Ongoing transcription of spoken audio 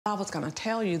I was going to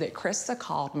tell you that Krista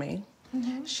called me.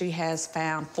 She has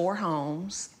found 4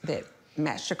 homes that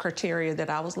matched the criteria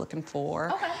that I was looking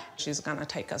for. Okay. She's going to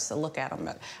take us to look at them,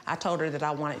 but I told her that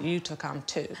I wanted you to come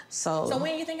too. So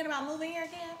when are you thinking about moving here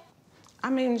again?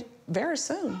 I mean, very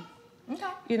soon. Okay.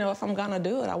 You know, if I'm going to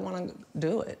do it, I want to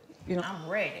do it. You know, I'm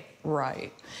ready.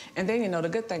 Right. And then, you know, the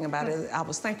good thing about it, I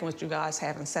was thinking with you guys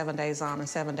having 7 days on and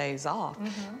 7 days off,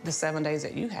 the 7 days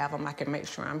that you have them, I can make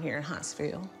sure I'm here in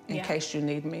Huntsville in case you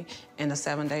need me. And the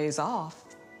 7 days off,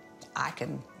 I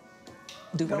can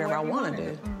do whatever I want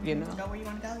to do, you know. Go where you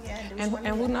want to go, yeah.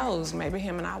 And who knows, maybe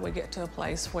him and I would get to a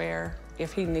place where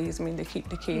if he needs me to keep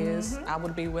the kids, I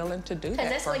would be willing to do that for him.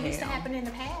 Because that's what used to happen in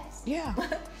the past. Yeah.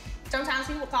 Sometimes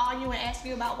he would call you and ask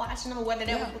you about watching them, whether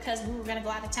that was because we were going to go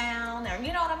out of town or,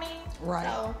 you know what I mean? Right.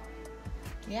 So,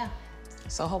 yeah.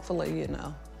 So hopefully, you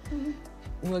know,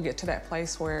 we'll get to that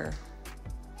place where,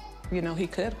 you know, he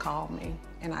could call me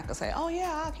and I could say, oh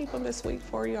yeah, I'll keep him this week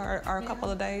for you or a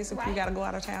couple of days if you got to go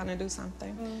out of town and do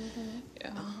something.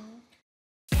 Yeah.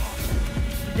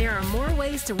 There are more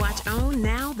ways to watch OWN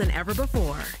now than ever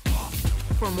before.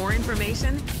 For more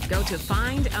information, go to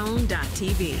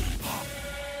findown.tv.